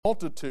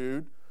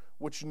multitude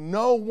which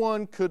no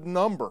one could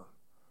number,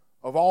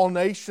 of all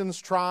nations,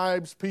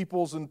 tribes,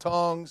 peoples, and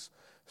tongues,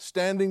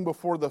 standing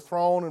before the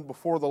throne and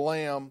before the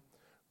Lamb,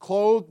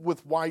 clothed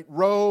with white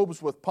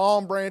robes, with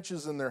palm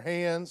branches in their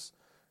hands,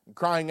 and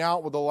crying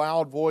out with a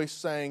loud voice,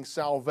 saying,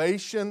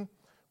 Salvation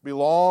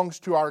belongs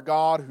to our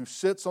God who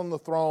sits on the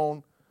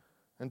throne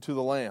and to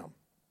the Lamb.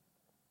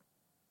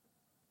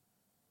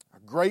 A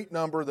great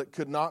number that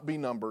could not be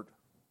numbered.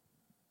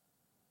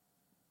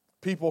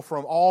 People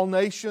from all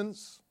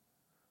nations,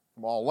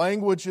 from all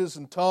languages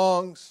and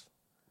tongues,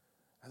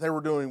 and they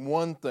were doing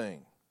one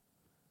thing.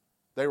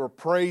 They were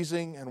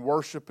praising and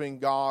worshiping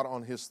God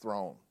on His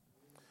throne.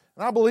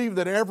 And I believe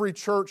that every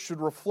church should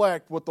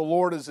reflect what the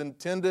Lord has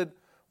intended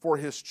for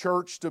His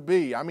church to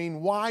be. I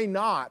mean, why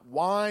not?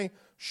 Why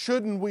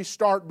shouldn't we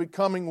start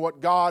becoming what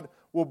God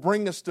will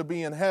bring us to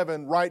be in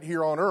heaven right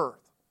here on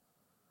earth?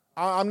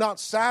 I'm not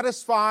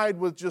satisfied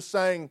with just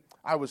saying,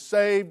 I was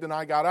saved and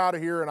I got out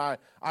of here and I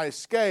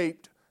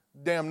escaped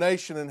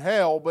damnation and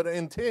hell, but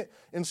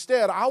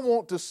instead I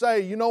want to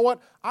say, you know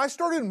what? I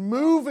started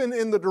moving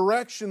in the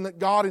direction that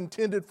God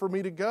intended for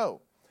me to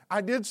go.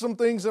 I did some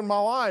things in my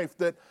life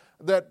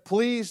that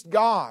pleased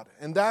God,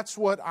 and that's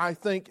what I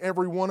think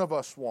every one of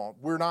us want.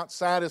 We're not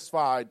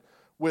satisfied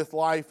with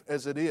life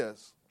as it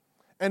is.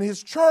 And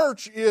His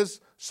church is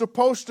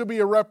supposed to be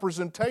a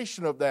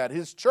representation of that.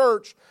 His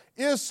church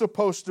is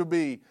supposed to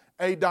be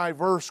a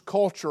diverse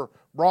culture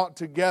brought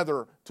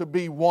together to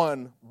be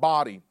one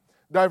body.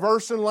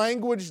 Diverse in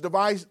language,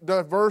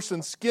 diverse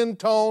in skin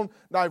tone,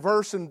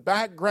 diverse in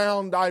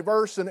background,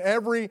 diverse in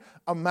every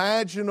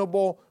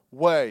imaginable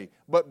way,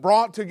 but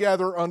brought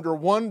together under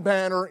one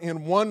banner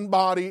in one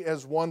body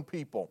as one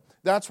people.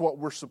 That's what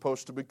we're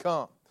supposed to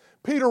become.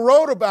 Peter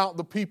wrote about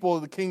the people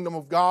of the kingdom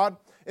of God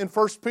in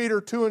 1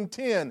 Peter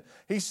 2:10.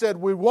 He said,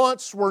 we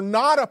once were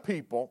not a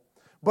people,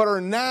 but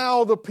are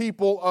now the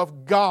people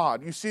of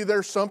God. You see,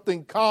 there's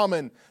something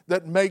common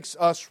that makes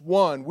us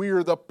one. We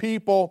are the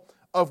people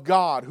of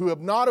God who have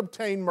not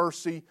obtained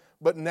mercy,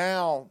 but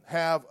now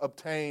have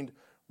obtained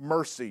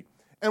mercy.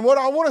 And what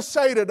I want to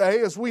say today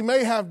is we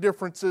may have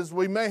differences,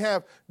 we may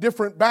have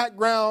different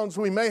backgrounds,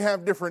 we may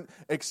have different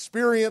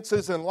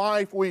experiences in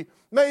life, we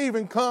may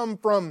even come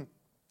from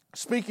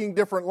speaking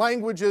different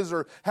languages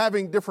or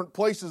having different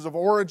places of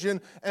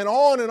origin, and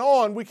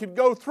on we could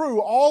go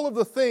through all of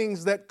the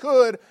things that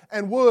could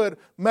and would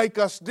make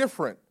us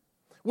different.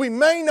 We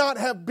may not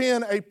have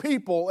been a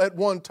people at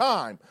one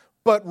time,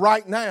 but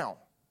right now,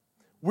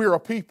 we're a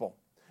people.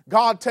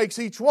 God takes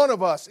each one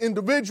of us,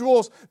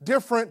 individuals,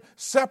 different,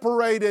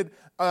 separated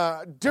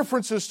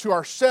differences to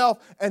ourselves,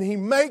 and He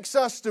makes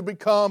us to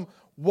become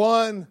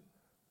one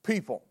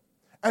people.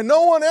 And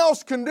no one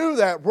else can do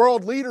that.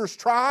 World leaders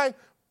try,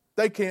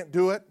 they can't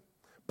do it.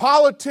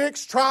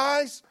 Politics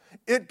tries,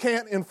 it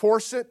can't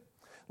enforce it.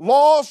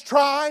 Laws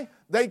try,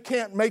 they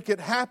can't make it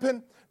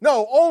happen.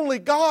 No, only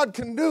God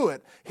can do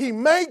it. He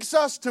makes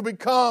us to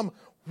become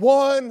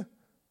one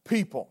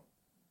people.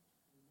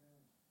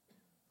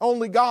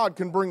 Only God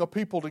can bring a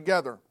people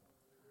together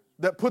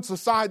that puts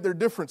aside their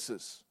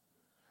differences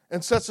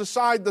and sets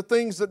aside the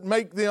things that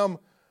make them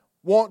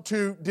want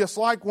to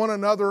dislike one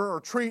another or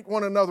treat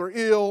one another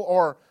ill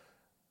or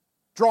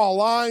draw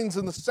lines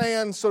in the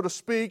sand, so to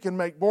speak, and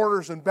make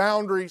borders and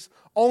boundaries.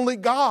 Only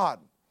God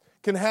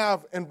can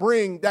have and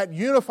bring that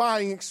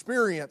unifying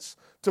experience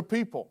to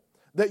people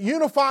that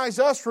unifies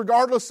us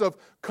regardless of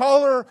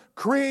color,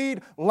 creed,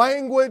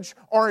 language,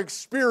 or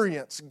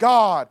experience.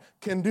 God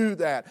can do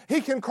that. He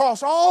can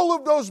cross all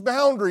of those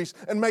boundaries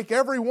and make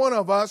every one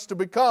of us to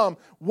become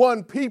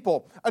one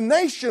people, a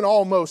nation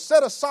almost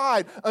set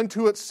aside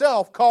unto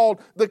itself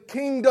called the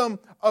kingdom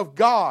of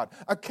God,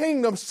 a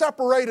kingdom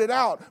separated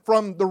out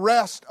from the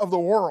rest of the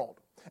world.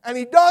 And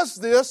He does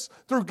this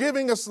through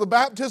giving us the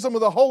baptism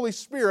of the Holy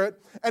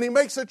Spirit, and He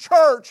makes a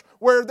church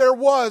where there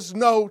was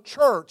no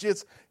church.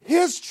 It's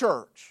His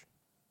church.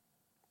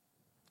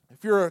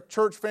 If you're a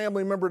church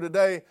family member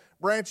today,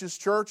 Branches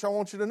Church, I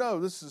want you to know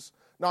this is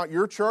not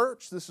your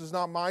church. This is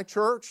not my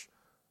church.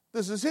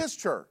 This is His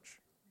church.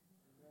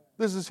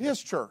 This is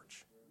His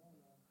church.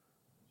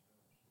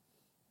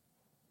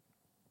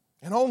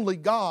 And only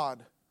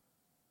God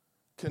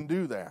can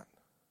do that.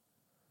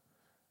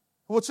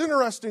 What's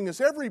interesting is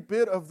every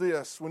bit of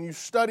this, when you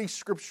study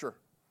Scripture,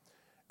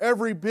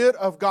 every bit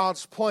of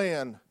God's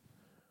plan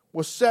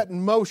was set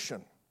in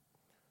motion.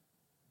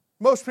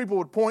 Most people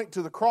would point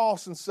to the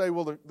cross and say,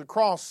 well, the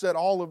cross set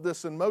all of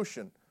this in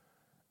motion.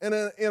 And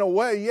in a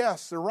way,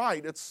 yes, they're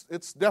right. It's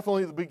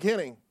definitely the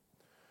beginning.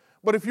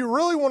 But if you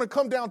really want to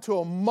come down to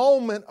a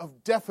moment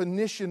of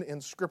definition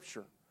in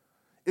Scripture,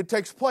 it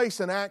takes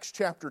place in Acts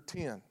chapter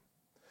 10.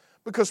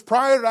 Because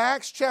prior to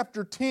Acts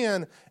chapter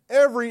 10,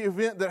 every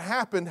event that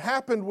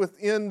happened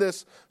within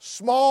this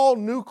small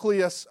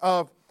nucleus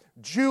of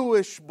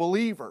Jewish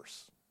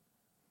believers.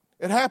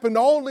 It happened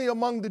only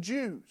among the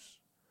Jews.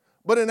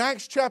 But in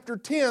Acts chapter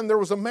 10, there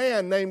was a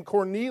man named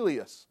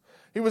Cornelius.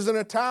 He was an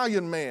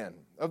Italian man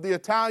of the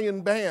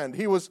Italian band.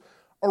 He was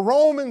a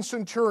Roman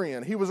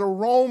centurion. He was a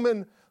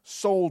Roman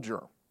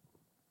soldier.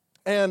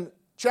 And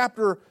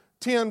chapter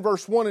 10,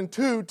 verse 1 and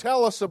 2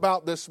 tell us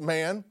about this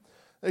man.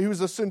 He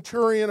was a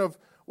centurion of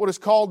what is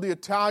called the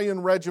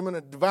Italian regiment,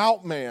 a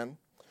devout man,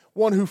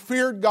 one who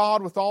feared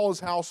God with all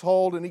his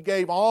household, and he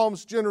gave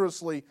alms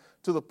generously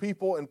to the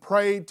people and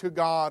prayed to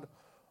God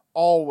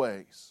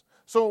always.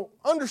 So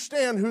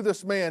understand who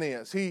this man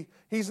is.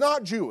 He's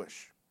not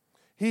Jewish.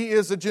 He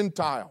is a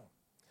Gentile.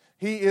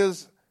 He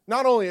is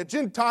not only a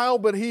Gentile,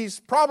 but he's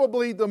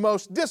probably the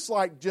most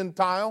disliked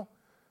Gentile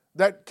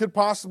that could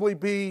possibly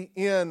be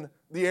in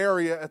the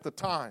area at the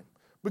time,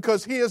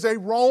 because he is a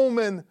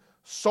Roman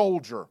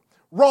soldier.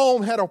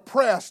 Rome had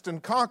oppressed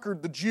and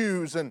conquered the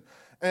Jews and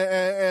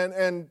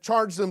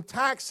charged them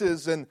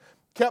taxes and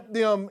kept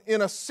them,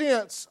 in a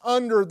sense,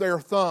 under their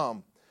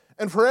thumb.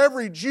 And for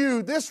every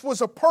Jew, this was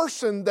a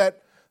person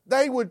that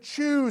they would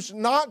choose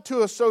not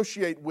to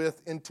associate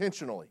with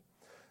intentionally.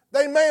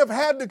 They may have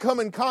had to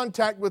come in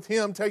contact with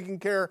him taking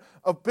care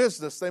of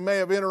business. They may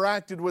have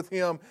interacted with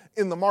him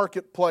in the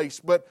marketplace,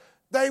 but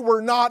they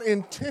were not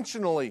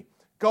intentionally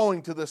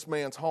going to this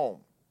man's home.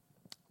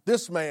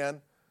 This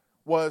man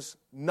was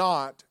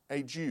not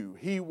a Jew.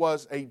 He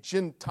was a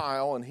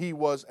Gentile and he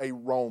was a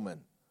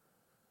Roman.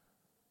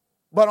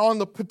 But on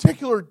the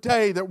particular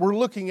day that we're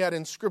looking at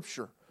in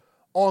Scripture,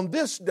 on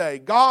this day,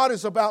 God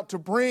is about to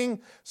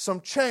bring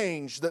some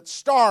change that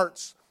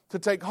starts to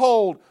take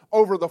hold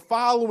over the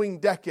following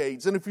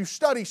decades. And if you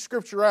study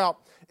Scripture out,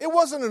 it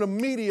wasn't an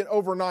immediate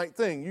overnight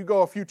thing. You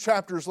go a few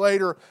chapters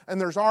later and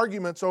there's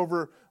arguments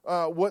over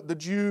what the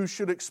Jews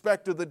should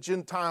expect of the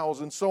Gentiles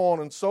and so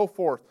on and so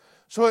forth.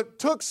 So it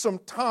took some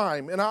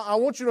time. And I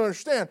want you to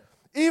understand,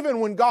 even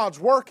when God's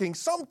working,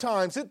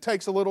 sometimes it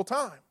takes a little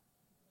time.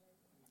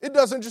 It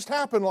doesn't just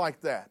happen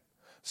like that.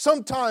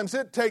 Sometimes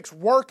it takes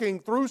working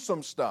through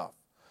some stuff.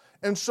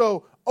 And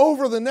so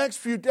over the next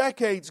few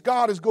decades,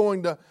 God is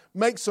going to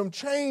make some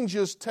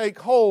changes take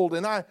hold.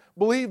 And I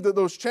believe that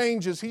those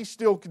changes, He's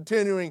still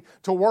continuing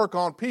to work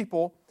on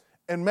people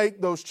and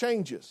make those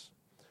changes.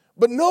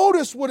 But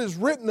notice what is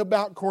written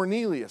about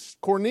Cornelius.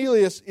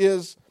 Cornelius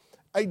is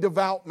a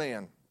devout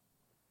man.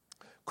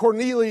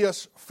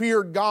 Cornelius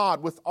feared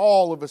God with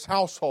all of his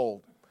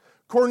household.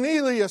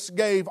 Cornelius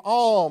gave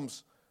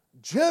alms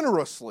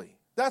generously.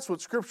 That's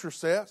what Scripture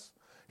says.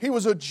 He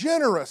was a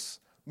generous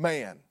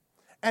man.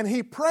 And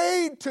he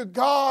prayed to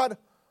God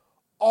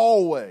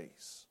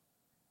always.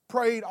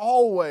 Prayed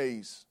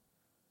always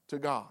to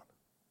God.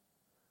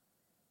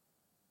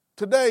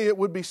 Today it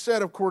would be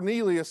said of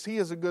Cornelius, he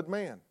is a good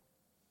man.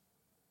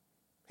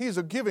 He is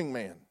a giving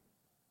man.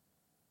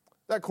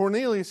 That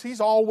Cornelius,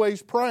 he's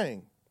always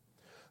praying.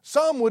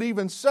 Some would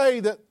even say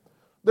that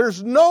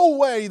there's no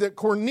way that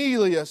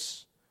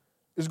Cornelius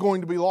is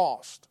going to be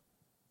lost.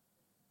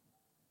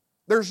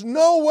 There's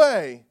no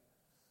way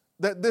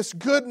that this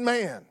good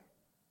man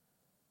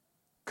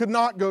could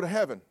not go to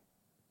heaven.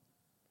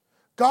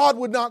 God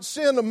would not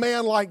send a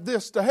man like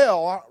this to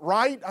hell,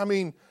 right? I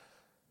mean,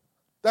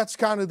 that's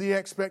kind of the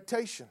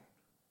expectation.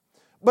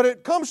 But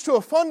it comes to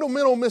a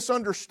fundamental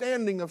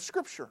misunderstanding of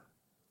Scripture.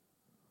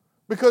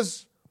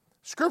 Because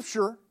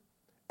Scripture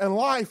and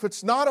life,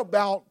 it's not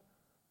about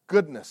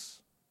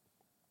goodness.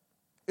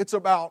 It's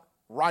about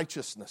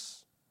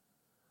righteousness.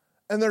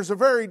 And there's a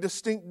very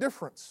distinct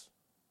difference.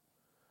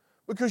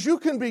 Because you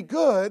can be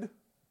good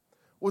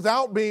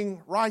without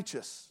being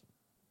righteous.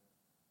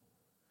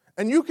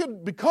 And you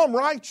can become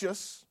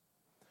righteous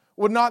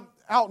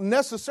without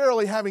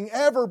necessarily having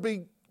ever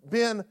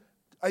been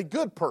a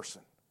good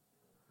person.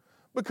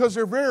 Because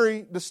they're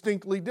very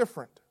distinctly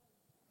different.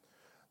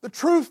 The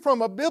truth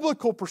from a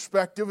biblical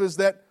perspective is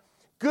that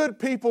good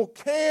people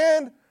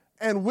can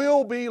and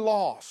will be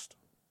lost.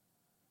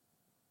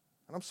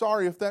 And I'm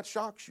sorry if that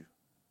shocks you.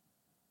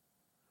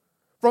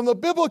 From the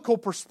biblical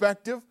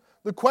perspective,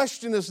 the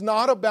question is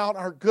not about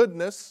our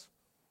goodness,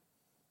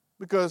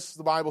 because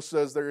the Bible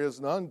says there is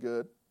none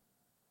good.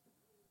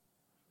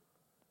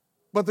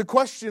 But the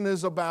question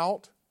is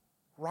about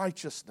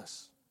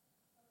righteousness.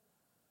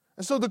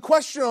 And so the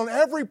question on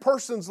every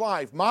person's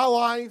life, my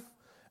life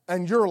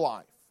and your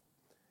life,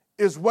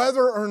 is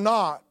whether or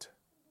not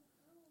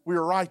we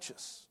are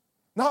righteous.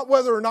 Not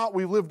whether or not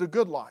we lived a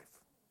good life,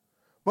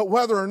 but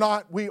whether or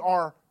not we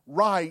are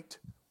right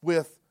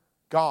with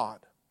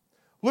God.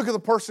 Look at the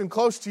person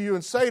close to you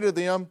and say to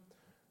them,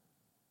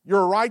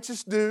 you're a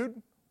righteous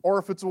dude, or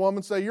if it's a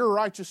woman, say, you're a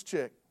righteous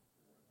chick.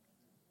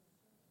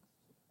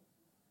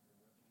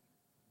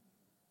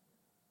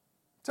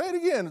 Say it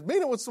again.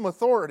 Mean it with some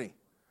authority.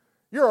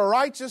 You're a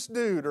righteous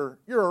dude, or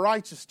you're a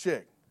righteous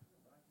chick.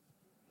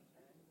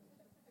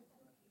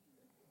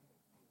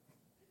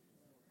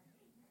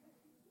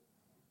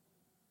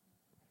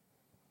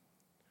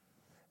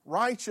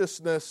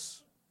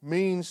 Righteousness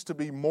means to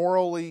be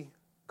morally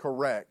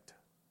correct.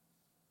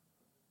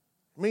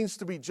 It means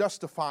to be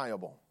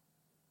justifiable.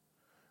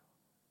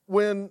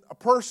 When a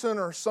person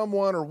or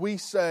someone or we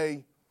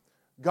say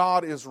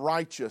God is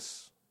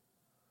righteous,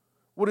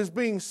 what is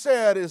being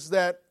said is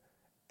that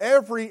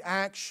every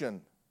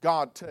action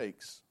God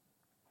takes,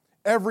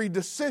 every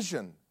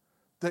decision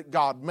that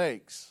God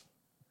makes,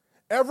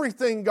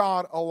 everything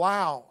God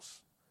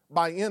allows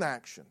by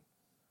inaction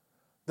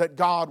that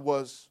God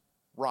was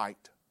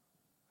right.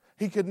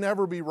 He could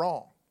never be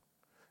wrong.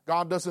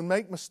 God doesn't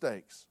make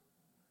mistakes.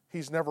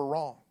 He's never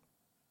wrong.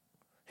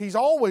 He's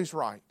always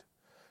right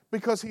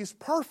because He's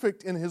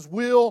perfect in His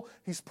will.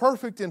 He's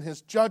perfect in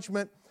His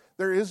judgment.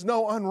 There is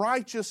no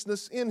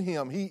unrighteousness in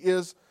Him. He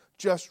is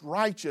just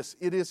righteous.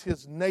 It is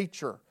His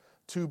nature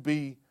to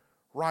be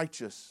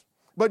righteous.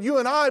 But you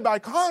and I, by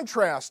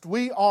contrast,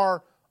 we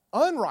are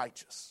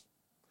unrighteous.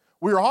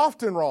 We are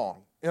often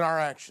wrong in our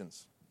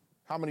actions.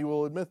 How many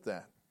will admit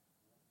that?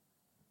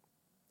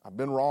 I've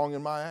been wrong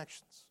in my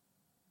actions.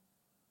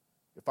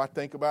 If I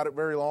think about it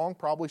very long,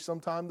 probably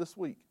sometime this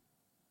week.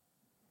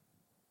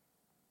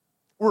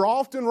 We're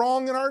often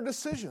wrong in our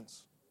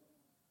decisions.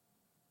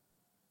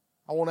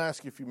 I won't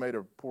ask you if you made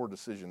a poor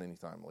decision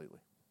anytime lately.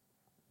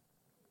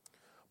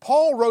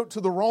 Paul wrote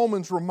to the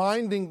Romans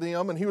reminding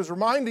them, and he was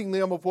reminding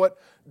them of what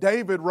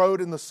David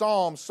wrote in the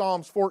Psalms,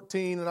 Psalms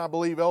 14, and I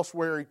believe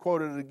elsewhere he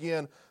quoted it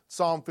again,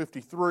 Psalm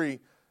 53.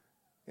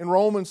 In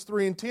Romans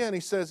 3 and 10, he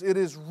says, "It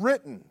is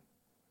written,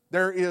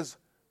 there is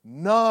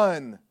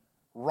none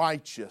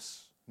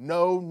righteous,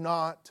 no,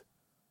 not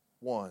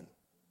one."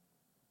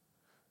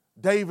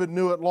 David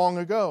knew it long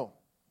ago.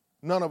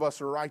 None of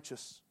us are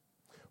righteous.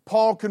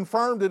 Paul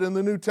confirmed it in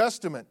the New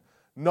Testament.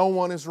 No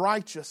one is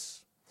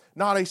righteous.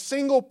 Not a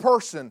single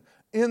person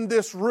in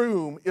this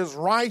room is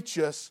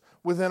righteous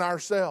within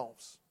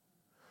ourselves.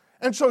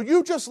 And so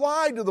you just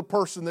lied to the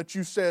person that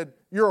you said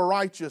you're a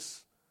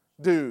righteous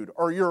dude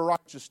or you're a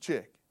righteous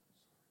chick.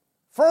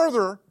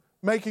 Further,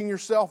 making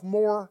yourself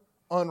more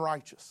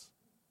unrighteous.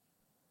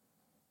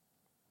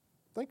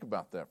 Think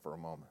about that for a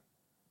moment.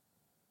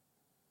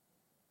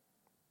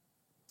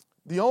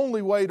 The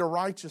only way to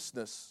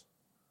righteousness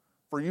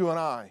for you and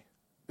I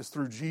is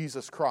through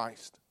Jesus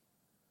Christ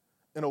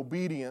in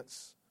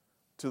obedience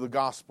to the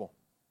gospel.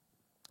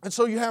 And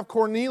so you have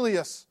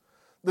Cornelius,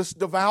 this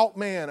devout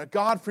man, a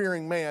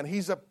God-fearing man.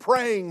 He's a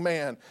praying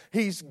man.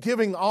 He's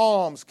giving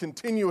alms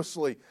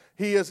continuously.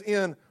 He is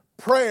in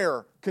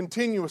prayer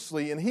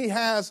continuously. And he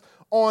has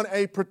on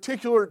a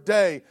particular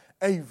day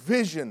a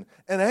vision.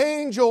 An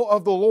angel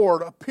of the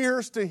Lord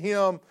appears to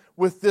him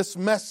with this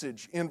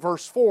message in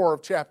verse 4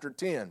 of chapter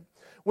 10.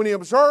 When he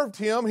observed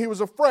him, he was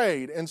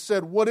afraid and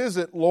said, "What is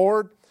it,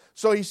 Lord?"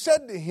 So he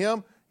said to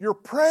him, "Your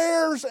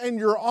prayers and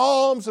your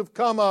alms have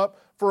come up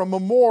for a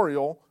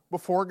memorial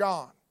before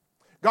God."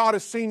 God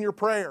has seen your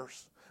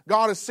prayers.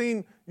 God has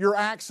seen your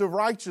acts of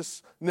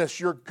righteousness,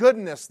 your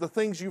goodness, the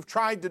things you've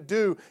tried to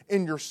do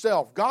in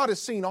yourself. God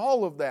has seen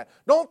all of that.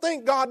 Don't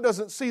think God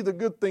doesn't see the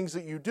good things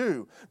that you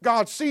do.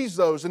 God sees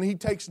those and He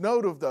takes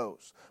note of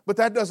those. But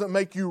that doesn't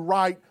make you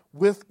right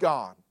with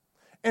God.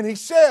 And he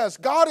says,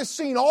 God has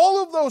seen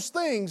all of those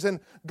things, and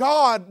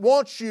God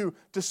wants you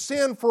to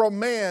send for a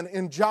man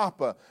in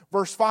Joppa,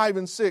 verse 5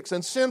 and 6,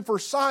 and send for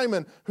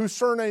Simon, whose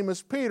surname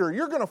is Peter.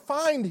 You're going to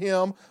find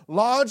him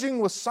lodging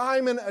with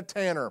Simon a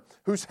tanner,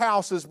 whose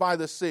house is by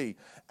the sea.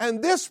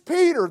 And this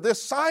Peter,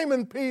 this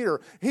Simon Peter,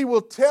 he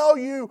will tell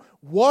you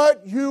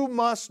what you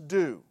must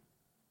do.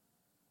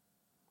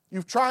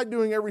 You've tried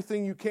doing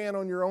everything you can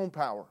on your own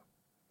power.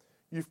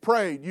 You've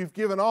prayed, you've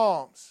given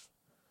alms.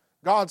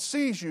 God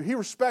sees you. He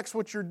respects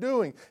what you're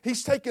doing.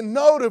 He's taken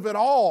note of it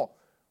all.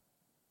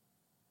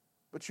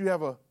 But you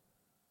have a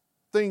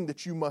thing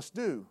that you must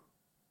do.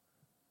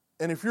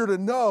 And if you're to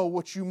know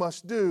what you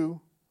must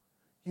do,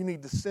 you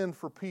need to send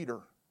for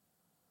Peter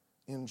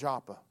in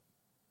Joppa.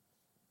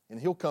 And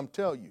he'll come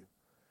tell you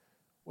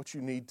what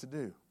you need to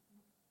do.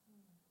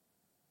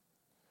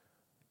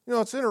 You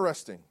know, it's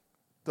interesting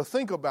to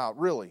think about,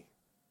 really.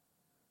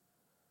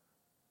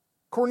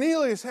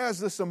 Cornelius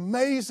has this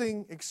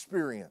amazing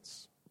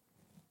experience.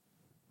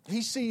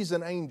 He sees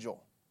an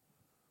angel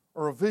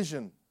or a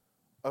vision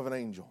of an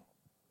angel,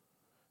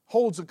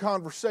 holds a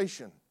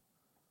conversation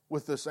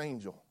with this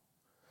angel.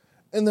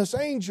 And this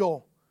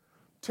angel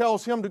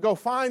tells him to go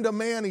find a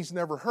man he's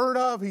never heard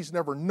of, he's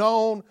never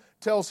known,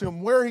 tells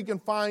him where he can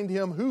find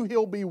him, who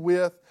he'll be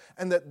with,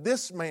 and that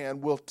this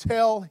man will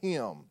tell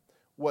him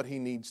what he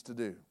needs to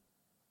do.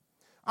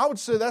 I would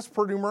say that's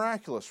pretty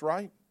miraculous,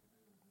 right?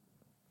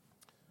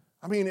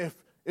 I mean, if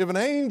an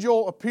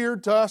angel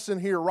appeared to us in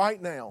here right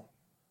now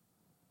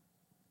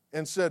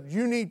and said,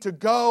 you need to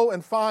go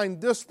and find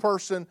this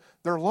person,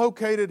 they're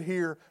located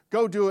here,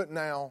 go do it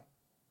now,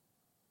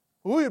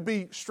 we would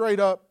be straight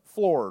up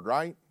floored,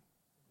 right?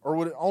 Or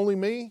would it only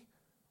me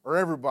or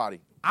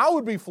everybody? I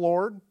would be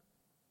floored.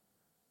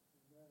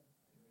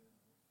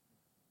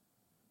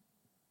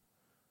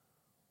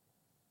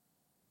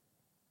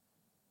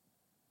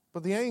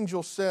 But the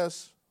angel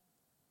says,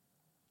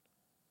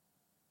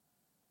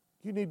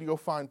 you need to go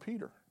find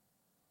Peter.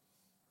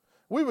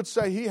 We would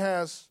say he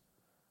has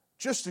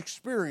just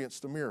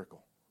experienced a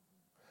miracle.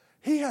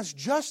 He has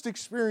just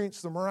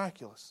experienced the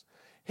miraculous.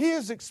 He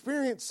has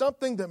experienced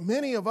something that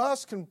many of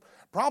us can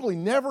probably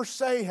never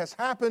say has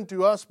happened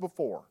to us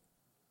before.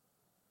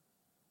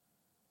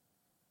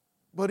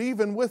 But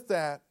even with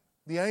that,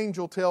 the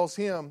angel tells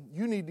him,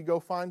 you need to go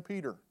find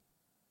Peter.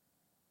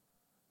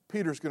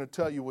 Peter's going to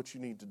tell you what you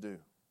need to do.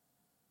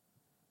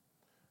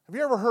 Have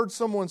you ever heard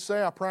someone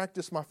say, I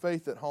practice my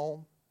faith at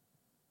home?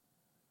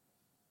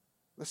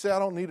 They say, I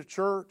don't need a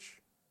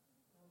church.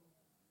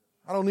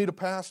 I don't need a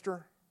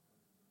pastor.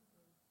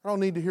 I don't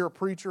need to hear a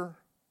preacher.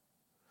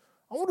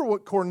 I wonder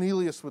what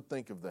Cornelius would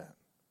think of that.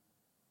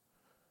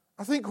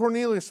 I think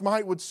Cornelius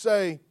would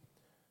say,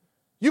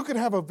 you could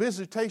have a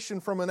visitation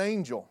from an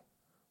angel,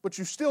 but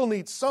you still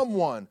need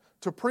someone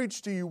to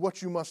preach to you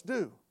what you must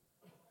do.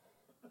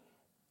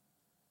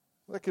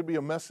 That could be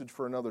a message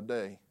for another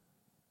day.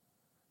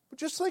 But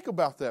just think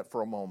about that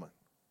for a moment.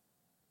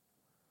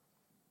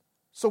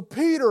 So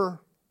Peter,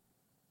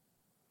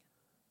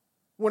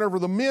 whenever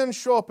the men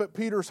show up at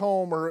Peter's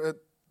home or at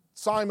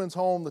Simon's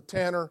home, the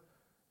tanner,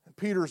 and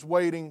Peter's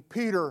waiting,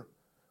 Peter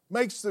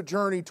makes the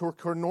journey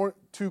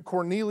to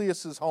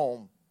Cornelius'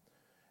 home.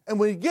 And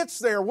when he gets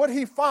there, what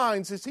he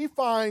finds is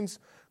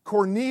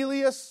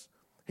Cornelius.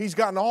 He's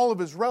gotten all of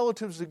his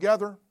relatives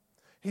together.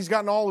 He's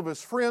gotten all of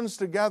his friends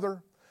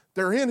together.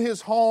 They're in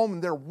his home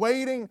and they're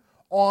waiting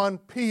on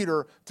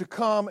Peter to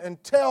come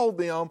and tell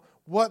them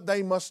what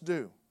they must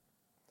do.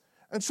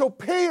 And so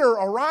Peter,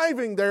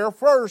 arriving there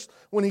first,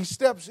 when he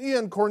steps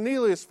in,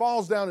 Cornelius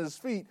falls down at his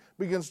feet,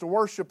 begins to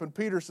worship, and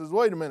Peter says,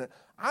 wait a minute,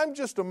 I'm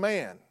just a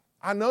man.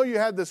 I know you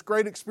had this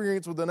great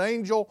experience with an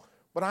angel,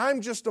 but I'm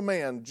just a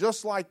man,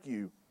 just like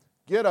you.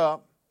 Get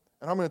up,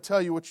 and I'm going to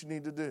tell you what you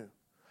need to do.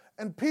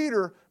 And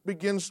Peter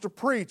begins to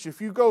preach.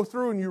 If you go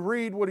through and you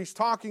read what he's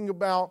talking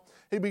about,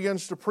 he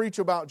begins to preach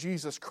about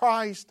Jesus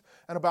Christ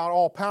and about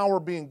all power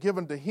being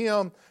given to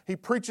him. He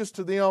preaches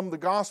to them the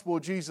gospel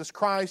of Jesus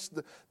Christ,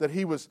 that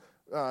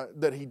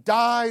he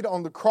died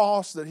on the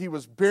cross, that he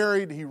was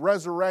buried, he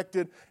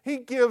resurrected. He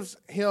gives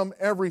him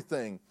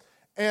everything.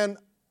 And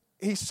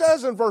he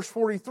says in verse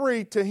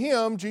 43, to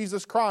him,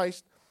 Jesus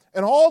Christ,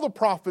 and all the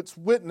prophets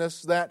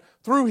witness that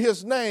through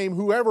his name,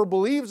 whoever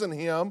believes in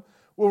him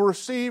will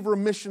receive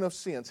remission of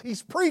sins.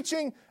 He's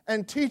preaching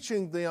and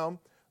teaching them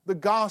the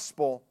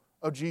gospel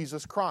of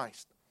Jesus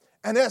Christ.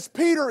 And as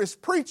Peter is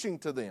preaching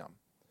to them,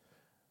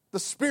 the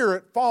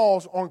Spirit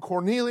falls on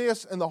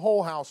Cornelius and the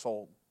whole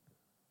household,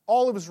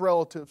 all of his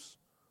relatives,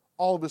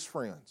 all of his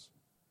friends.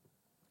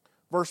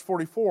 Verse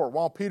 44,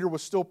 while Peter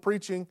was still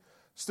preaching,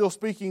 still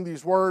speaking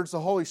these words, the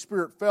Holy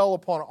Spirit fell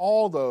upon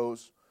all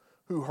those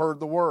who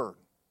heard the word.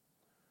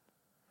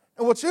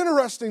 And what's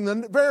interesting,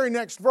 the very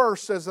next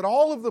verse says that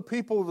all of the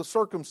people of the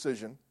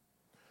circumcision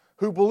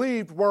who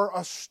believed were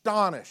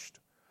astonished.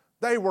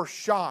 They were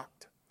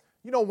shocked.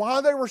 You know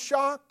why they were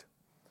shocked?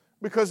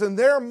 Because in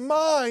their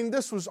mind,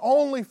 this was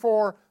only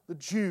for the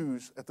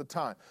Jews at the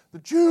time. The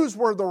Jews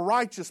were the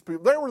righteous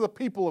people. They were the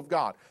people of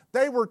God.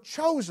 They were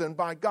chosen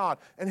by God.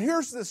 And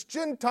here's this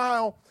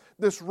Gentile,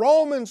 this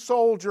Roman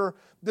soldier,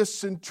 this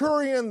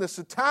centurion, this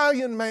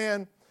Italian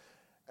man.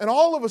 And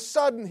all of a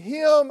sudden,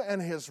 him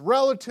and his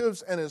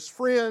relatives and his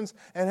friends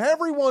and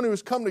everyone who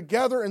has come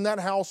together in that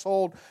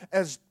household,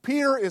 as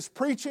Peter is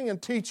preaching and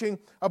teaching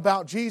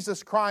about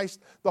Jesus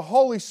Christ, the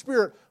Holy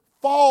Spirit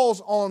falls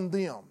on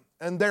them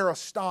and they're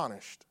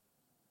astonished.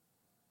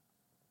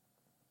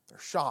 They're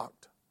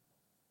shocked.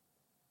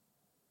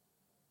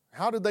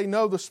 How did they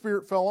know the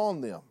Spirit fell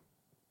on them?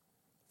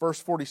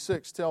 Verse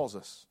 46 tells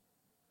us,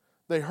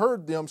 they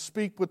heard them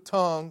speak with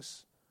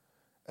tongues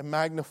and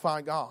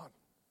magnify God.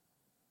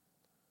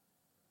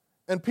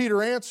 And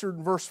Peter answered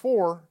in verse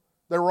 4,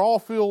 they were all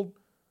filled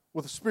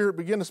with the Spirit,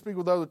 began to speak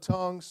with other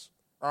tongues.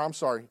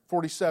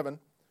 47.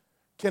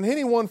 Can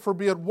anyone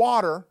forbid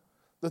water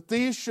that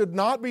these should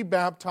not be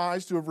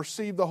baptized who have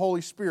received the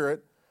Holy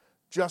Spirit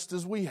just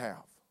as we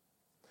have?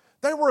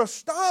 They were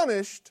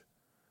astonished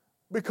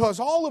because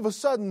all of a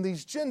sudden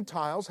these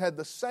Gentiles had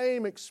the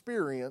same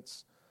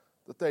experience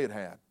that they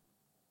had,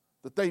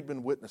 that they'd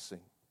been witnessing.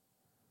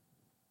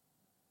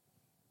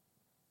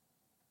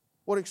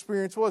 What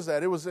experience was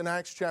that? It was in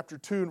Acts chapter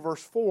 2 and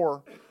verse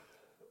 4,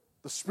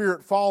 the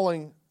Spirit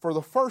falling for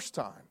the first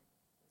time.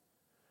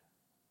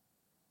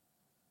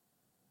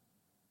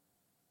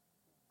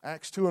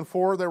 Acts 2 and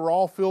 4, they were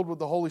all filled with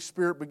the Holy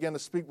Spirit, began to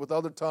speak with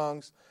other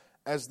tongues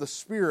as the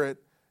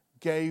Spirit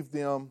gave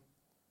them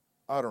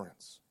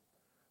utterance.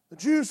 The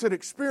Jews had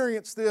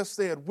experienced this,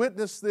 they had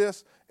witnessed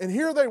this, and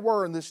here they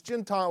were in this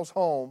Gentile's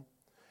home,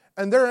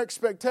 and their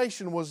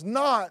expectation was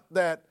not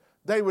that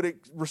they would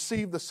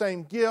receive the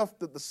same gift,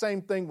 that the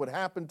same thing would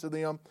happen to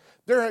them.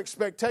 Their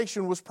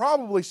expectation was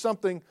probably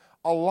something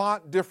a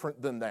lot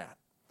different than that.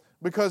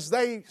 Because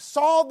they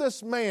saw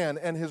this man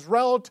and his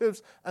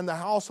relatives and the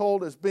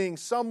household as being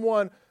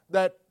someone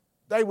that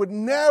they would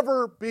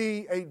never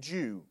be a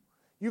Jew.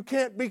 You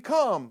can't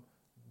become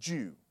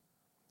Jew.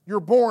 You're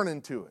born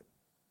into it.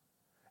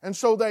 And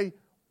so they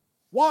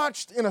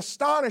watched in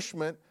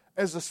astonishment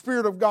as the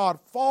Spirit of God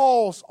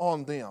falls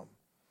on them.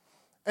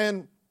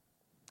 And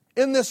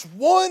in this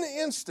one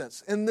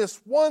instance, in this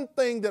one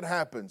thing that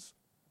happens,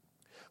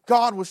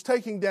 God was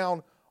taking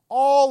down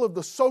all of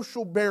the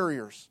social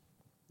barriers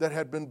that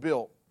had been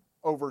built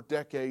over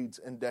decades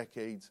and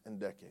decades and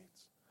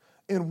decades.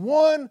 In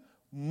one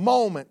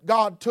moment,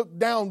 God took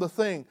down the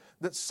thing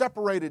that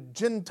separated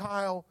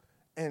Gentile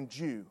and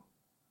Jew,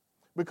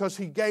 because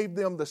He gave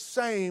them the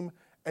same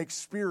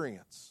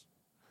experience.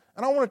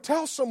 And I want to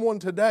tell someone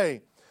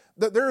today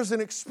that there is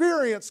an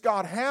experience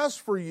God has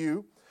for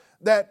you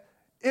that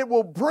it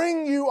will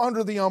bring you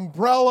under the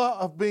umbrella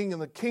of being in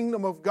the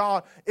kingdom of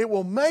God. It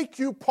will make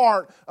you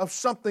part of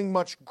something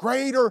much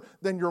greater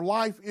than your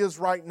life is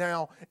right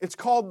now. It's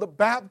called the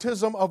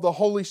baptism of the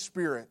Holy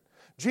Spirit.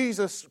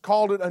 Jesus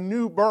called it a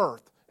new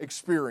birth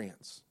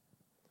experience.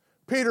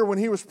 Peter, when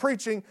he was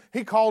preaching,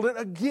 he called it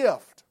a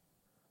gift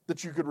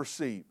that you could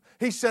receive.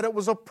 He said it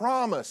was a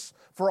promise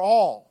for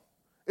all.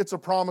 It's a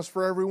promise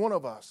for every one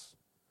of us.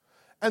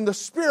 And the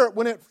Spirit,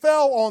 when it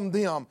fell on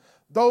them,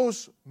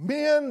 those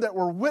men that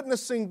were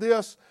witnessing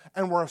this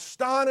and were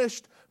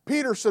astonished,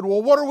 Peter said,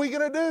 well, what are we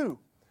going to do?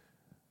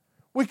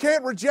 We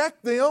can't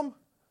reject them.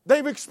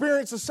 They've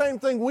experienced the same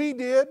thing we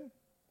did.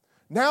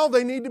 Now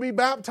they need to be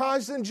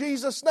baptized in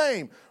Jesus'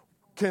 name.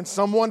 Can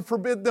someone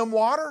forbid them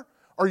water?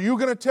 Are you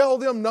going to tell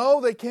them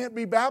no, they can't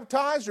be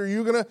baptized? Are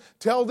you going to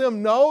tell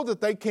them no, that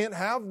they can't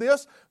have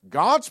this?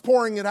 God's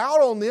pouring it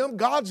out on them.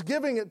 God's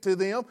giving it to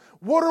them.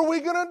 What are we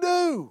going to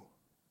do?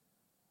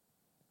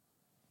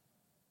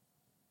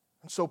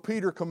 And so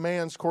Peter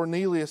commands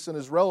Cornelius and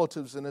his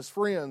relatives and his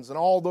friends and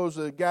all those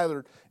that had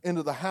gathered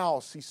into the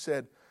house. He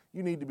said,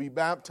 you need to be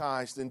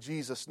baptized in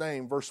Jesus'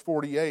 name. Verse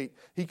 48,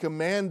 he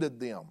commanded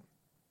them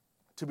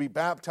to be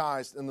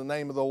baptized in the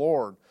name of the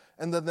Lord.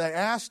 And then they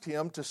asked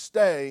him to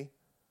stay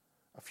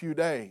a few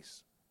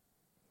days.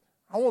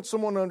 I want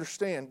someone to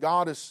understand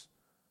God is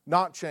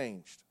not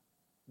changed.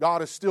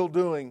 God is still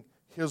doing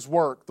His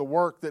work, the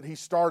work that He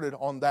started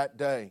on that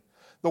day.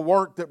 The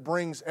work that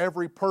brings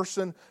every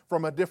person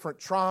from a different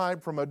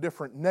tribe, from a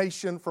different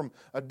nation, from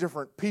a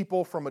different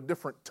people, from a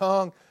different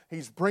tongue.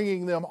 He's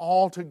bringing them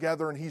all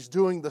together, and He's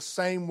doing the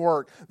same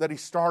work that He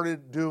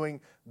started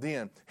doing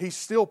then. He's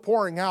still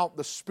pouring out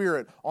the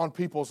Spirit on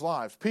people's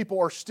lives. People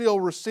are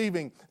still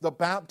receiving the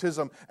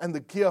baptism and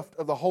the gift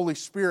of the Holy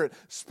Spirit,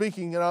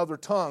 speaking in other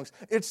tongues.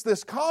 It's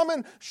this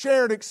common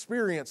shared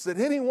experience that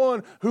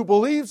anyone who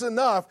believes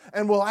enough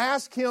and will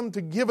ask Him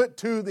to give it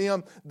to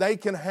them, they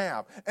can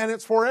have. And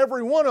it's for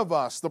every one of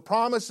us. The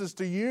promise is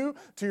to you,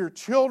 to your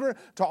children,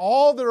 to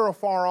all that are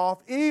afar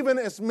off, even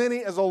as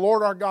many as the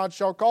Lord our God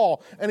shall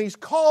call. And He's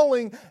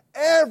calling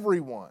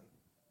everyone.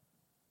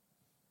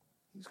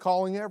 He's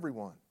calling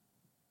everyone.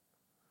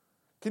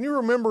 Can you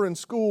remember in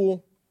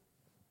school,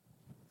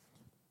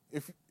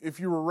 if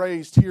you were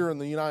raised here in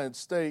the United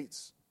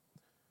States,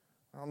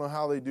 I don't know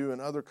how they do in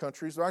other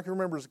countries, but I can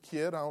remember as a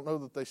kid, I don't know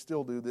that they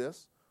still do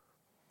this.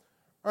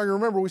 I can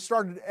remember we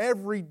started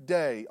every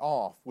day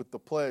off with the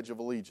Pledge of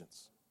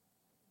Allegiance.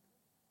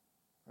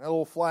 That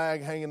little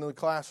flag hanging in the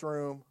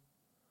classroom.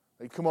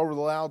 They'd come over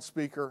the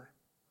loudspeaker,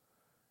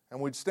 and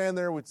we'd stand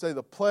there and we'd say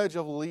the Pledge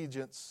of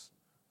Allegiance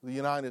to the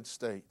United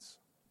States.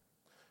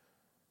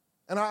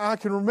 And I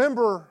can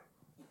remember,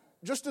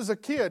 just as a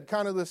kid,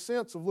 kind of this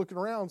sense of looking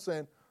around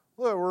saying,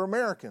 look, we're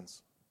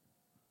Americans.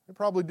 They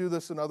probably do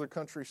this in other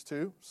countries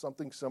too,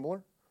 something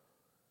similar.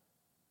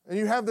 And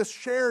you have this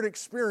shared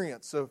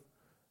experience of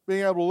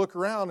being able to look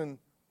around and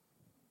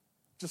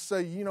just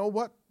say, you know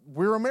what,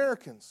 we're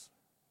Americans.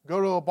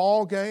 Go to a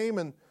ball game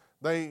and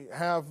they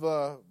have,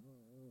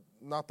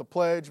 not the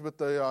pledge, but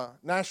the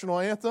national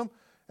anthem.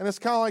 And it's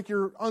kind of like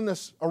you're on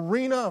this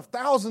arena of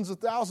thousands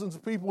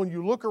of people, and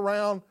you look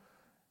around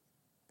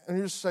and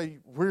you just say,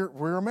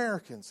 we're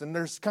Americans. And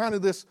there's kind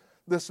of this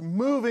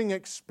moving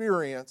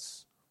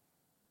experience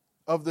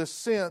of this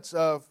sense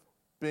of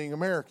being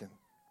American.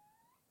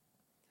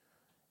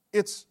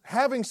 It's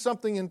having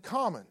something in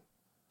common.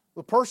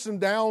 The person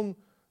down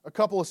a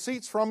couple of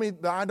seats from me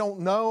that I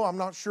don't know, I'm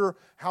not sure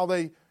how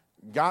they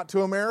got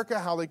to America,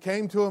 how they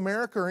came to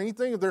America or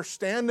anything. If they're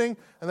standing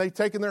and they've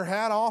taken their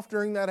hat off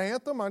during that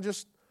anthem,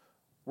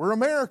 we're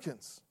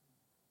Americans.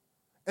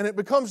 And it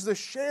becomes this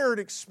shared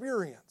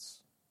experience.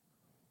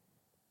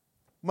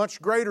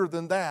 Much greater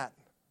than that,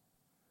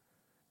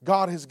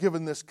 God has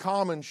given this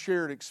common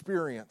shared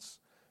experience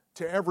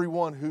to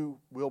everyone who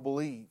will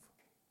believe.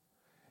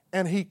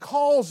 And He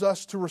calls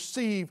us to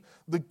receive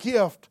the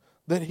gift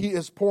that He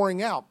is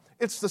pouring out.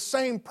 It's the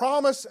same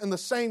promise and the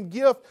same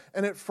gift,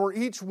 and it's for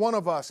each one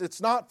of us. It's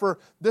not for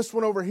this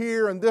one over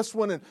here and this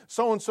one, and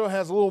so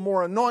has a little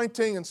more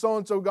anointing, and so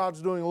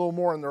God's doing a little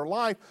more in their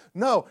life.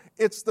 No,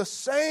 it's the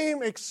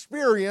same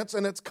experience,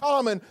 and it's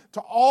common to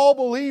all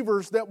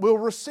believers that will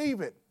receive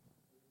it.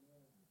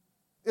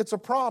 It's a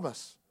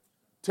promise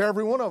to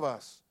every one of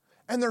us.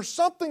 And there's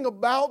something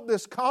about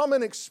this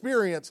common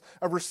experience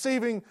of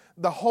receiving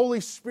the Holy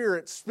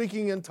Spirit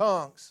speaking in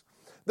tongues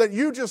that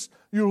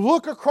you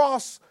look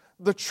across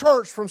the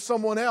church from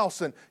someone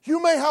else, and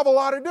you may have a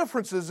lot of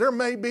differences. There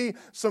may be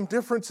some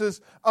differences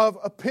of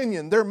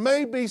opinion. There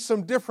may be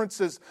some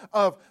differences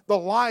of the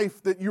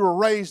life that you were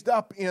raised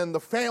up in, the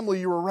family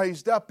you were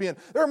raised up in.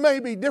 There may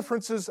be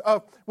differences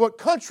of what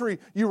country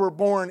you were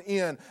born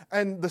in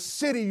and the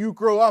city you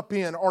grew up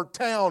in or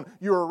town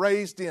you were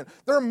raised in.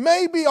 There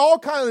may be all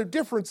kinds of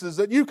differences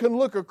that you can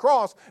look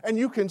across and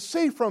you can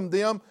see from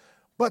them,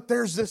 but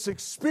there's this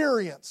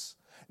experience.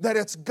 that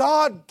it's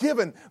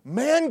God-given.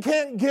 Man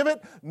can't give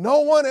it.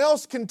 No one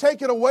else can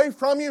take it away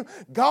from you.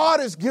 God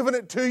has given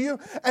it to you.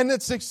 And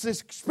it's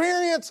this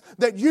experience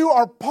that you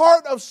are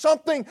part of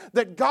something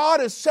that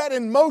God has set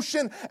in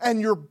motion,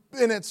 and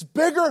it's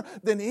bigger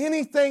than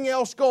anything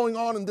else going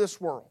on in this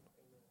world.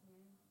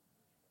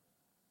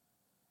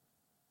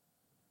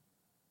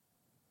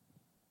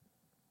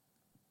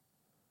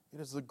 It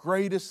is the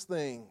greatest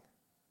thing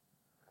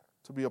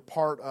to be a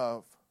part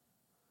of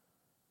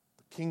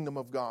the kingdom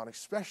of God,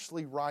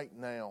 especially right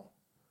now.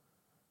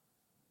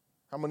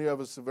 How many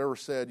of us have ever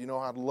said,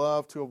 I'd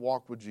love to have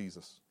walked with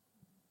Jesus?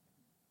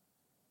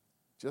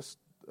 Just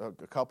a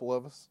couple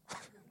of us.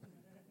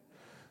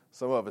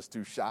 Some of us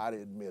too shy to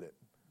admit it.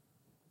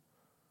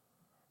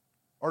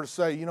 Or to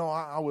say,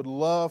 I would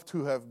love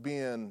to have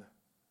been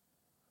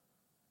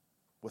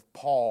with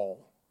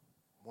Paul,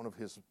 one of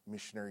his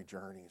missionary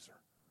journeys.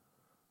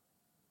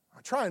 I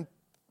try and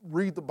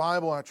read the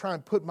Bible, and I try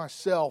and put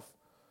myself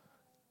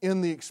in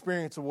the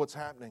experience of what's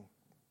happening.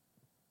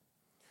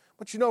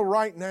 But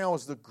right now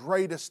is the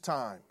greatest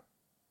time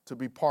to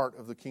be part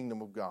of the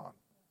kingdom of God.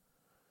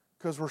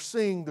 Because we're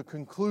seeing the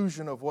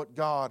conclusion of what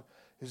God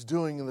is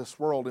doing in this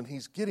world, and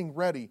He's getting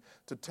ready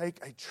to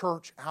take a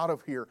church out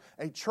of here,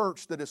 a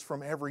church that is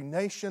from every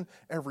nation,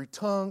 every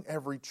tongue,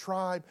 every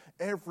tribe,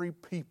 every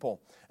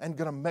people, and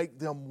going to make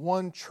them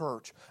one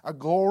church, a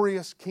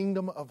glorious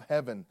kingdom of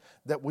heaven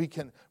that we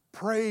can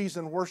praise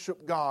and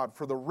worship God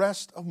for the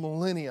rest of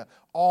millennia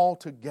all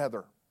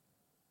together.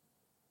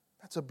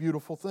 That's a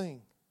beautiful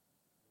thing.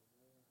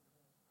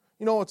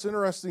 What's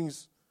interesting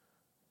is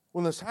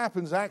when this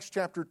happens, Acts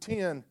chapter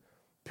 10,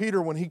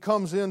 Peter, when he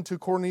comes into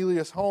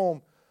Cornelius'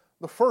 home,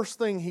 the first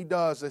thing he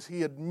does is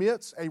he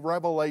admits a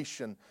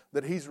revelation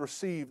that he's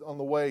received on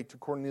the way to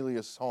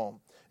Cornelius' home.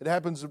 It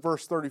happens in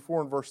verse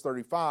 34 and verse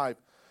 35.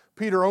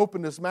 Peter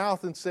opened his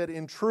mouth and said,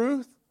 "In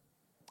truth,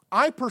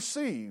 I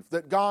perceive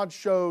that God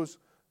shows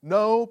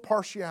no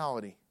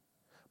partiality,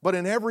 but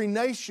in every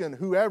nation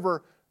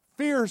whoever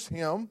fears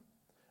Him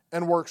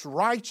and works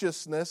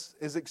righteousness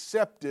is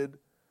accepted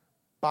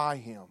by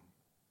Him."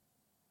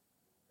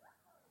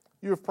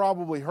 You have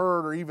probably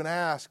heard or even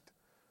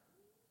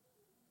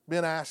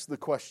been asked the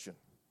question,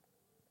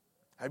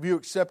 have you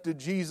accepted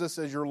Jesus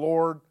as your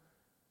Lord,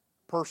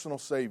 personal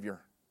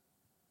Savior?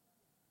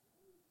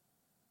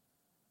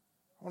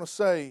 I want to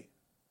say,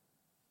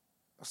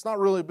 that's not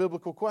really a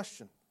biblical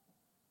question.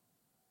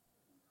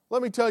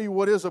 Let me tell you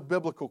what is a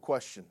biblical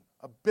question,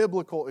 a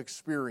biblical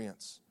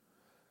experience.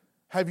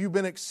 Have you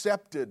been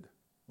accepted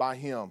by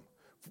Him?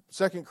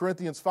 2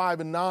 Corinthians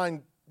 5 and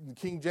 9, the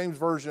King James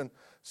Version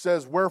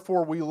says,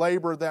 "Wherefore we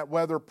labor that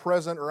whether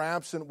present or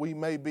absent we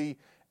may be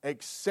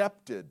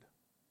accepted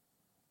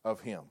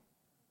of Him."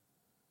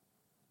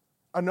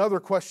 Another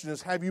question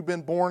is, have you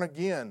been born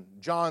again?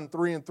 John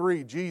 3 and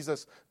 3,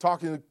 Jesus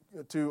talking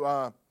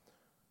to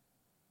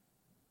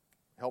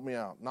help me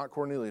out, not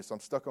Cornelius, I'm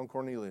stuck on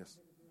Cornelius.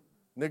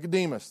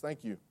 Nicodemus,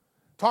 thank you.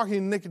 Talking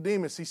to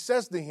Nicodemus, He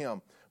says to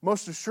him,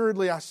 "Most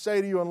assuredly I say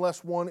to you,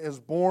 unless one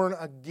is born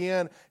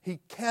again, he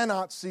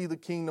cannot see the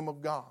kingdom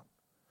of God."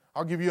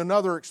 I'll give you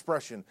another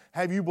expression.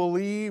 Have you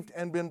believed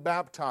and been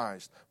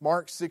baptized?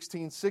 Mark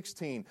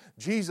 16:16.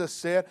 Jesus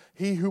said,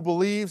 "He who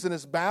believes and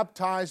is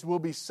baptized will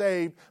be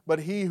saved, but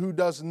he who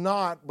does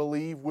not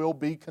believe will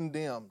be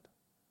condemned."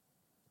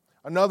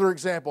 Another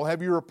example,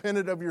 have you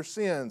repented of your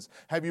sins?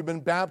 Have you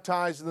been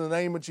baptized in the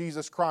name of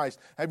Jesus Christ?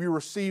 Have you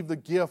received the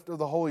gift of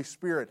the Holy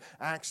Spirit?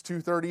 Acts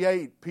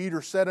 2:38,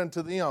 Peter said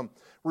unto them,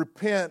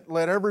 "Repent,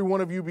 let every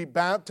one of you be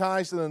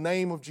baptized in the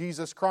name of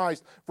Jesus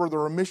Christ for the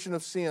remission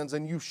of sins,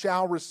 and you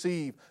shall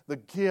receive the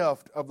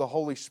gift of the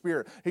Holy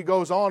Spirit." He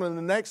goes on in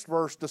the next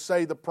verse to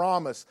say the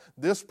promise,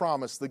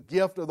 the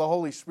gift of the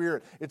Holy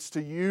Spirit. It's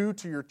to you,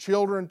 to your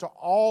children, to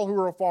all who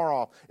are afar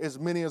off, as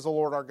many as the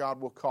Lord our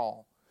God will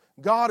call.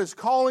 God is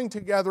calling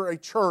together a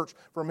church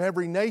from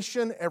every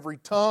nation, every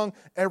tongue,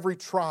 every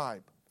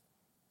tribe.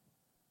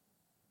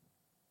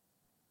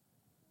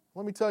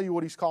 Let me tell you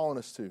what He's calling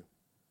us to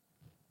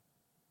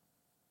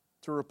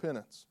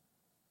repentance,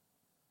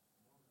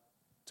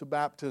 to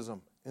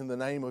baptism in the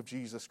name of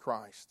Jesus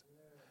Christ.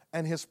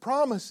 And His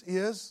promise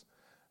is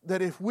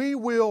that if we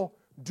will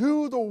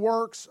do the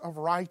works of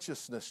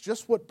righteousness,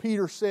 just what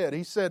Peter said,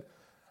 he said,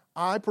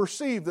 "I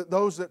perceive that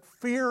those that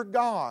fear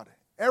God,"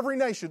 every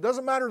nation, it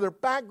doesn't matter their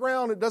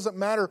background, it doesn't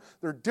matter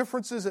their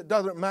differences, it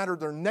doesn't matter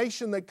their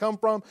nation they come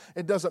from,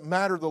 it doesn't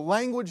matter the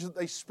language that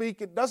they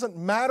speak, it doesn't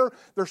matter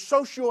their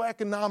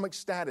socioeconomic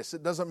status,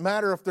 it doesn't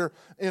matter if they're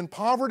in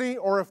poverty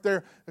or if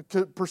they're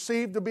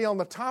perceived to be on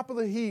the top of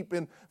the heap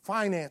in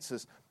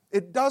finances.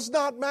 It does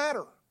not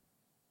matter.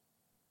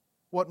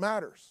 What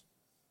matters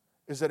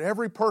is that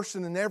every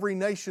person in every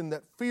nation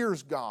that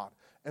fears God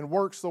and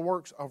works the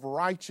works of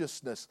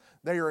righteousness,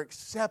 they are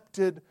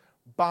accepted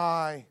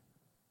by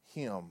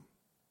Him.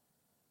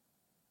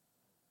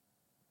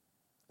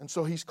 And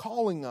so He's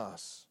calling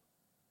us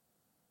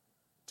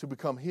to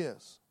become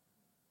His.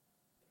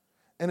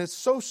 And it's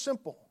so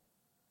simple.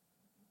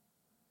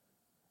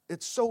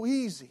 It's so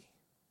easy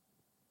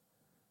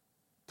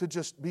to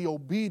just be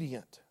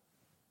obedient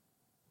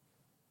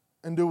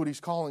and do what He's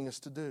calling us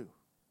to do.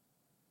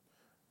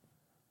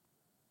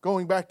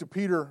 Going back to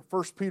Peter,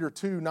 1 Peter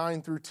 2,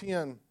 9 through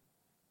 10,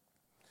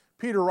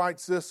 Peter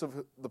writes this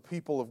of the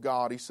people of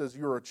God. He says,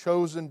 you're a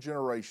chosen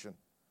generation.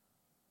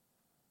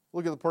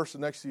 Look at the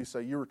person next to you and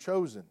say, you're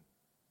chosen.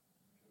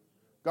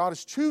 God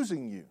is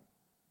choosing you.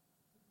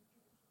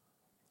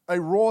 A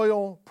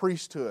royal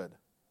priesthood,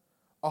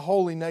 a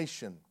holy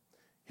nation,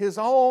 His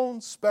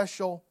own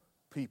special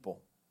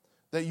people,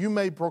 that you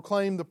may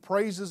proclaim the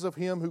praises of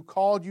Him who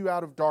called you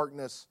out of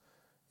darkness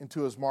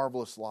into His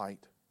marvelous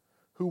light,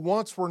 who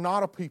once were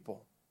not a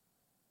people,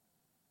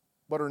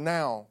 but are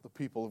now the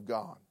people of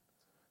God,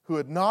 who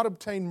had not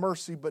obtained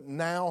mercy, but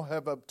now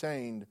have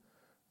obtained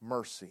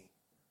mercy.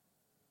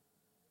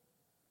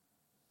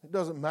 It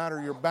doesn't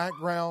matter your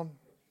background.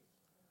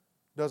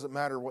 It doesn't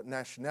matter what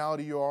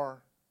nationality you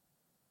are.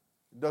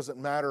 It doesn't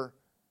matter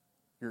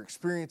your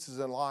experiences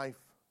in life.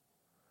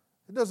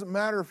 It doesn't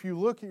matter if you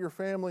look at your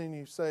family and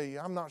you say,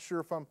 I'm not sure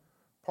if I'm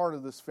part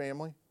of this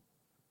family.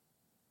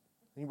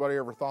 Anybody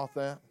ever thought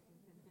that?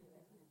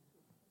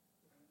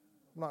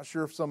 I'm not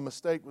sure if some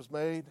mistake was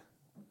made.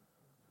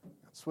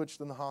 Got switched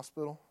in the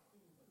hospital.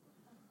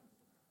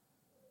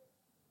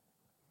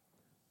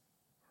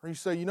 Or you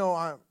say,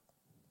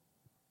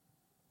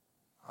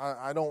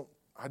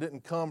 I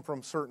didn't come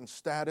from certain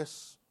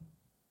status.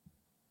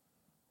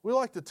 We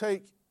like to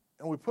take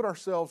and we put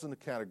ourselves into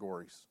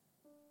categories.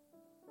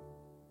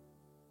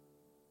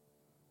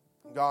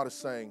 God is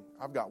saying,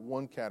 I've got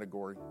one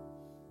category.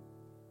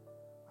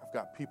 I've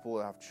got people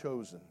that I've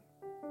chosen.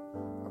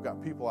 I've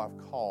got people I've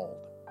called.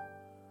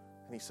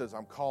 And He says,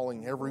 I'm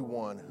calling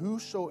everyone,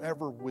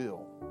 whosoever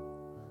will,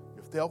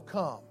 if they'll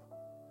come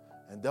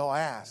and they'll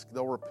ask,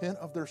 they'll repent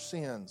of their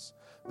sins,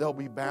 they'll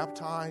be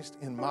baptized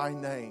in my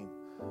name,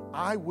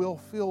 I will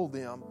fill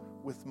them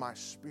with my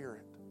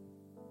Spirit.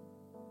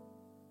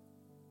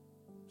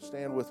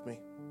 Stand with me.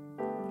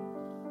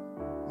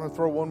 I'm going to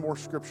throw one more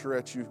scripture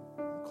at you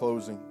in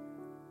closing.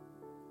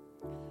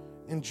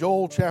 In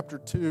Joel chapter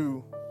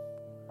 2,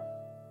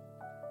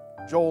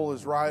 Joel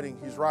is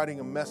he's writing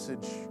a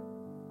message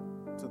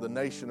to the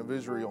nation of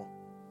Israel.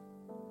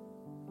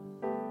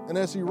 And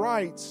as he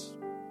writes,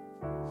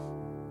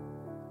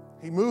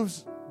 he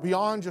moves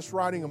beyond just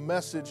writing a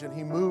message and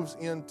he moves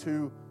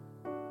into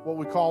what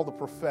we call the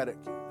prophetic.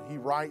 He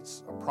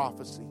writes a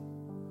prophecy.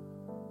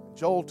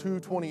 Joel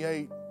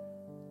 2:28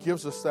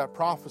 gives us that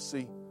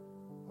prophecy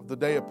of the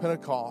day of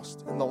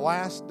Pentecost. In the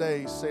last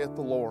days, saith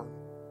the Lord,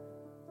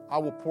 I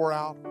will pour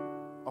out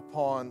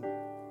upon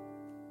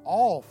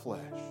all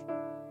flesh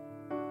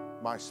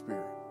my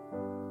Spirit.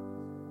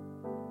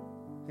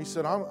 He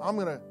said, I'm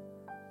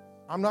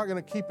not going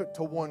to keep it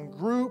to one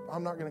group.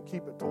 I'm not going to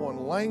keep it to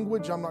one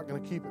language. I'm not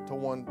going to keep it to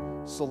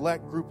one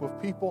select group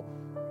of people.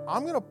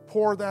 I'm going to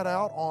pour that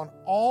out on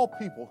all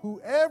people.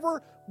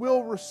 Whoever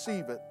will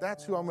receive it,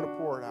 that's who I'm going to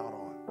pour it out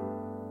on.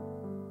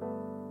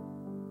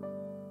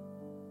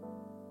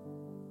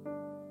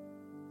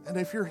 And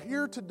if you're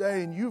here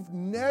today and you've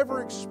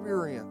never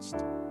experienced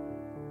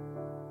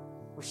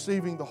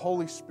receiving the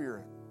Holy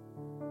Spirit,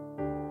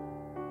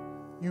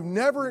 you've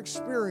never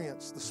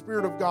experienced the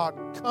Spirit of God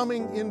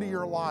coming into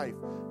your life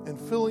and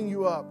filling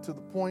you up to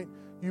the point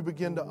you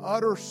begin to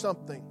utter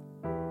something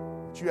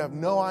that you have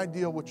no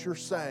idea what you're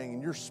saying,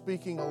 and you're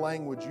speaking a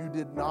language you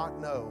did not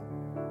know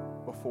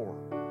before.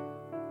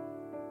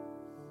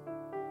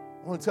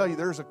 I want to tell you,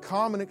 there's a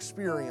common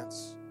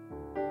experience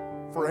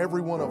for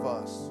every one of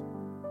us.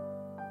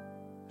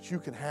 You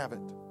can have it.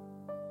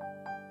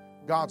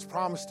 God's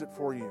promised it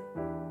for you.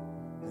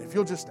 And if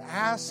you'll just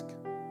ask,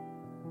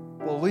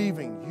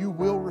 believing, you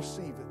will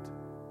receive it.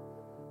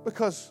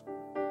 Because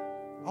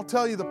I'll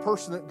tell you the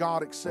person that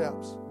God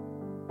accepts.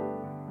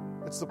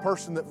 It's the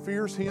person that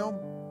fears Him.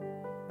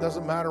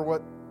 Doesn't matter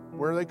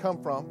where they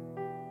come from.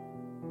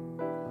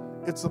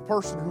 It's the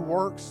person who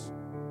works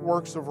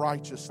of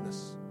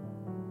righteousness.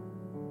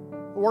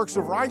 The works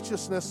of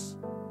righteousness,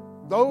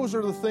 those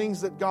are the things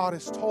that God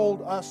has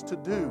told us to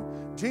do.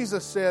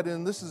 Jesus said,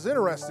 and this is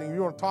interesting,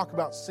 you want to talk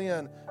about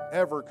sin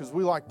ever, because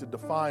we like to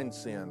define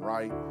sin,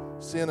 right?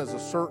 Sin is a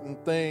certain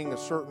thing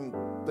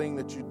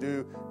that you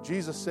do.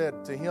 Jesus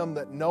said, to him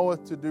that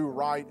knoweth to do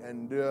right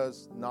and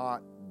does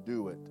not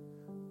do it,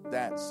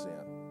 that's sin.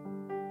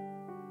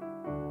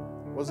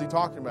 What is he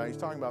talking about? He's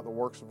talking about the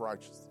works of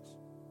righteousness.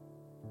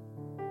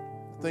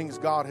 The things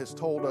God has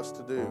told us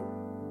to do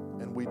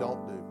and we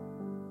don't do.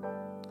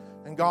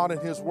 And God in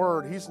His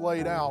Word, He's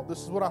laid out, this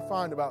is what I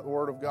find about the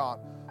Word of God.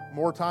 The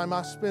more time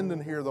I spend in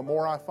here, the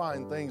more I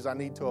find things I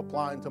need to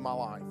apply into my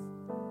life.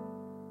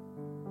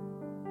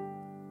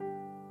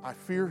 I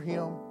fear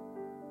Him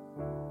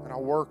and I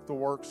work the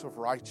works of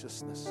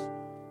righteousness.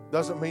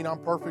 Doesn't mean I'm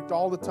perfect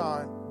all the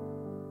time.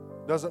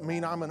 Doesn't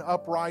mean I'm an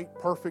upright,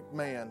 perfect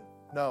man.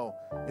 No,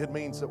 it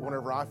means that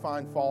whenever I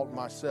find fault in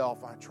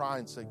myself, I try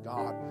and say,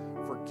 God,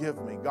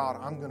 forgive me. God,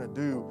 I'm going to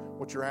do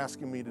what you're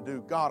asking me to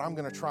do. God, I'm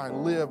going to try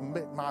and live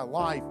my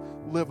life,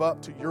 live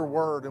up to your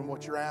word and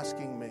what you're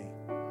asking me.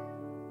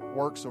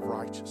 Works of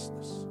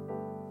righteousness.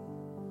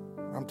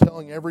 I'm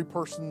telling every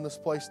person in this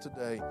place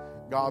today,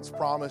 God's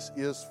promise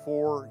is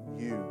for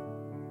you.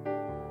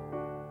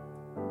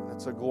 And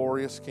it's a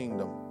glorious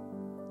kingdom.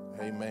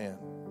 Amen.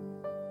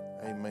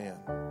 Amen.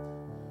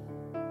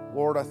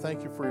 Lord, I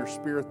thank you for your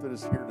Spirit that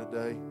is here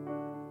today.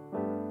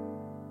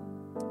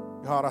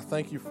 God, I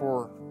thank you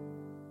for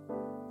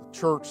the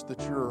church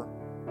that you're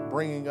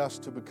bringing us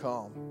to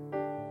become.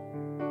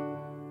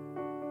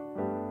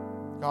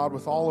 God,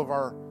 with all of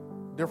our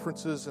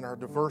differences and our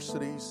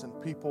diversities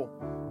and people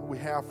we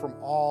have from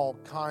all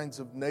kinds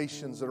of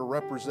nations that are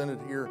represented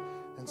here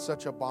in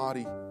such a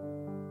body,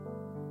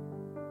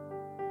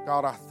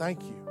 God, I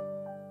thank you.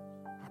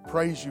 I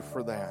praise you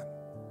for that.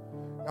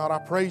 God, I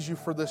praise you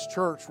for this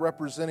church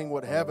representing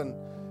what heaven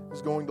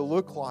is going to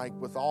look like,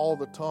 with all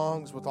the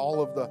tongues, with all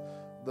of the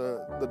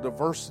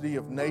diversity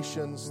of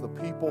nations, the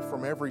people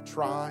from every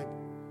tribe.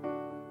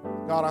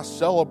 God, I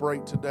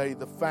celebrate today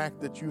the fact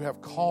that you have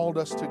called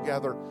us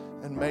together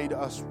and made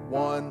us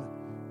one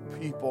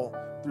people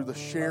through the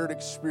shared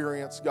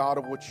experience, God,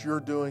 of what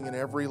you're doing in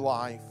every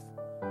life.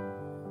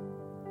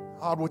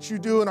 God, what you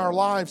do in our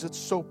lives, it's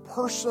so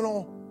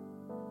personal,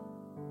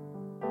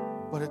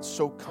 but it's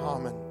so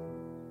common.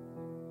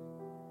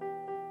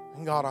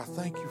 And God, I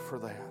thank you for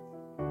that.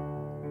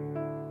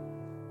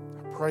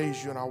 I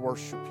praise you and I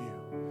worship you.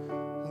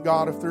 And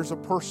God, if there's a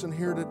person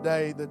here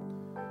today that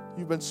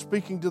you've been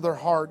speaking to their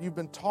heart, you've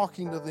been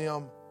talking to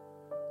them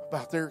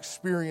about their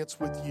experience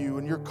with you,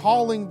 and you're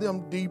calling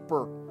them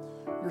deeper,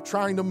 you're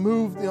trying to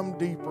move them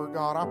deeper,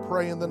 God, I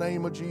pray in the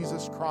name of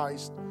Jesus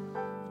Christ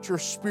that your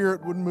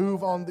Spirit would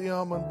move on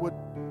them and would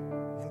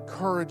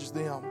encourage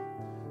them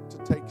to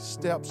take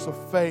steps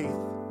of faith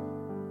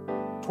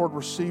toward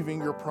receiving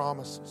your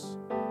promises.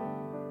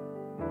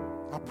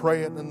 I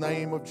pray it in the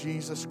name of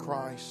Jesus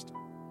Christ.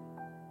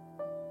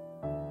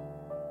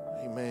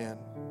 Amen.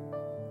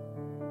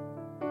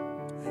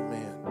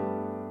 Amen.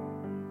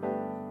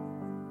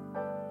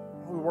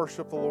 We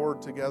worship the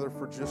Lord together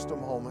for just a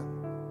moment.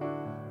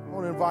 I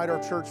want to invite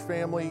our church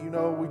family. You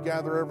know, we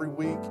gather every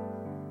week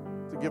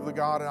to give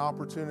God an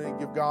opportunity,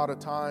 give God a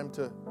time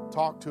to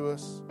talk to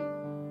us,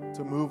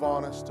 to move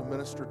on us, to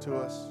minister to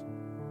us.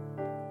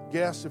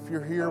 Guests, if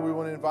you're here, we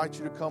want to invite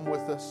you to come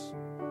with us.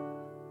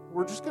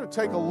 We're just going to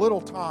take a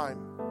little time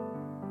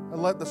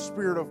and let the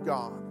Spirit of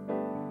God.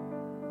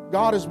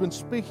 God has been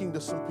speaking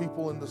to some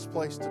people in this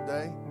place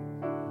today,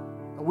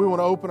 and we want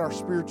to open our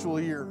spiritual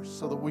ears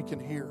so that we can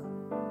hear.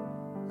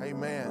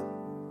 Amen.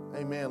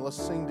 Amen. Let's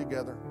sing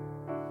together.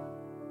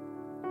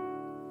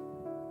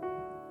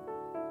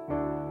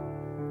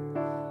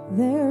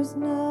 There's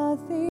nothing